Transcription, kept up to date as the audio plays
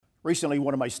Recently,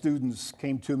 one of my students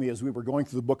came to me as we were going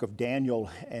through the book of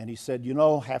Daniel, and he said, you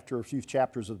know, after a few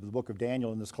chapters of the book of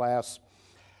Daniel in this class,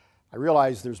 I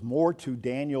realized there's more to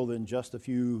Daniel than just a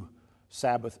few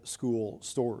Sabbath school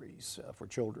stories for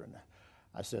children.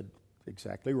 I said,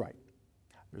 exactly right.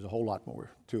 There's a whole lot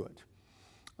more to it.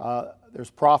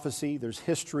 There's prophecy, there's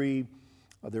history,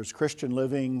 there's Christian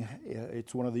living.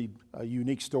 It's one of the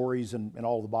unique stories in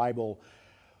all of the Bible.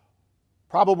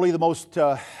 Probably the most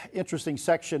interesting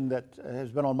section that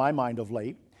has been on my mind of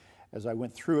late, as I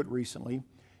went through it recently,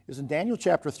 is in Daniel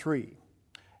chapter 3.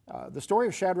 The story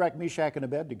of Shadrach, Meshach, and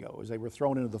Abednego as they were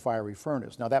thrown into the fiery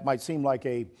furnace. Now that might seem like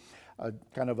a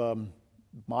kind of a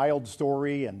mild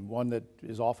story and one that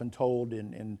is often told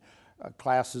in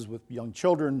classes with young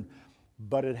children,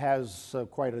 but it has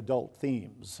quite adult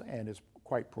themes and is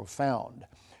quite profound.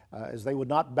 As they would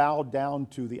not bow down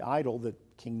to the idol that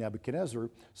King Nebuchadnezzar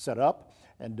set up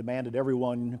and demanded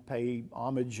everyone pay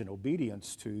homage and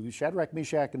obedience to, Shadrach,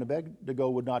 Meshach, and Abednego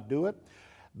would not do it.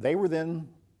 They were then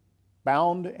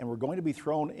bound and were going to be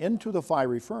thrown into the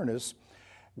fiery furnace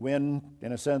when,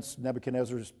 in a sense,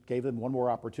 Nebuchadnezzar gave them one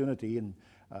more opportunity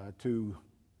to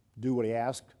do what he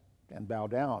asked and bow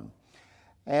down.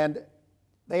 And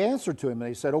they answered to him and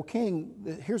they said, "O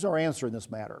king, here's our answer in this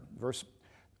matter." Verse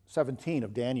 17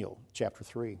 of Daniel chapter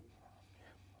 3.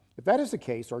 "If that is the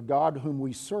case, our God whom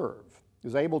we serve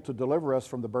is able to deliver us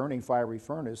from the burning fiery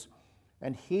furnace,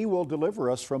 and he will deliver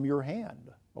us from your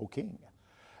hand, O king."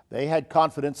 They had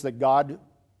confidence that God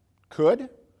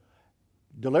could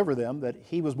deliver them, that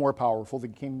he was more powerful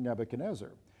than King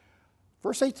Nebuchadnezzar.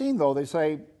 Verse 18, though, they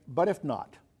say, but if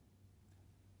not,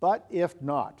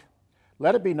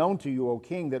 let it be known to you, O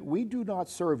king, that we do not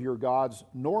serve your gods,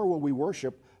 nor will we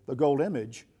worship the gold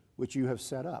image which you have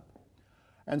set up.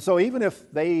 And so even if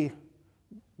they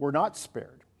were not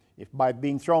spared, if by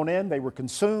being thrown in they were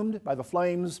consumed by the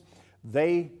flames,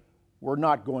 they were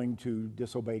not going to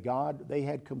disobey God. They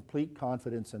had complete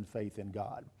confidence and faith in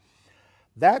God.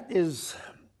 That is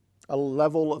a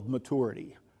level of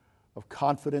maturity, of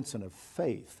confidence and of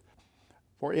faith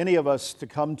for any of us to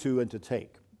come to and to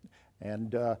take.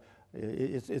 And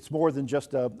it's more than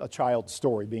just a child's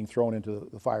story being thrown into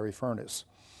the fiery furnace.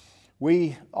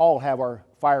 We all have our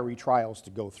fiery trials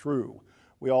to go through.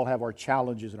 We all have our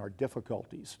challenges and our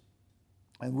difficulties.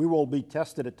 And we will be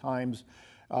tested at times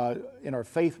in our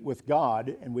faith with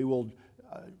God, and we will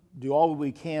do all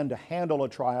we can to handle a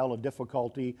trial, a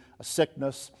difficulty, a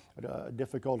sickness, a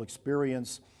difficult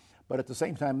experience, but at the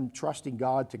same time trusting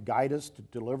God to guide us, to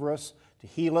deliver us, to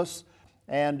heal us,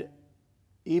 and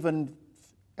even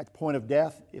at the point of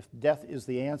death, if death is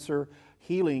the answer,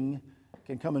 healing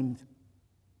can come in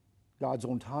God's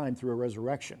own time through a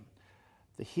resurrection.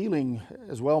 The healing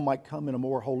as well might come in a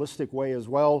more holistic way as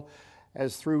well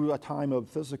as through a time of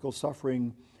physical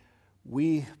suffering.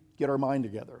 We get our mind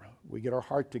together, we get our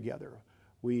heart together,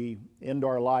 we end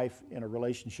our life in a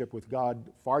relationship with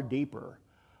God far deeper,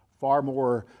 far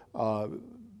more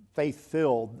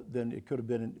faith-filled than it could have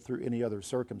been through any other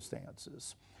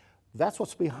circumstances. That's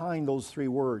what's behind those three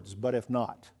words, but if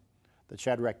not, that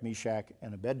Shadrach, Meshach,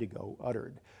 and Abednego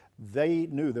uttered. They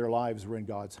knew their lives were in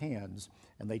God's hands,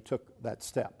 and they took that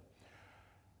step.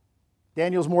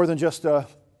 Daniel's more than just a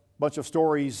bunch of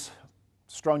stories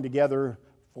strung together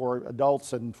for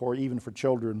adults and even for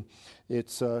children.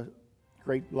 It's a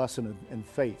great lesson in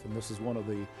faith, and this is one of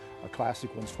the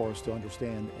classic ones for us to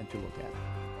understand and to look at.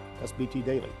 That's BT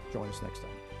Daily. Join us next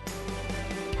time.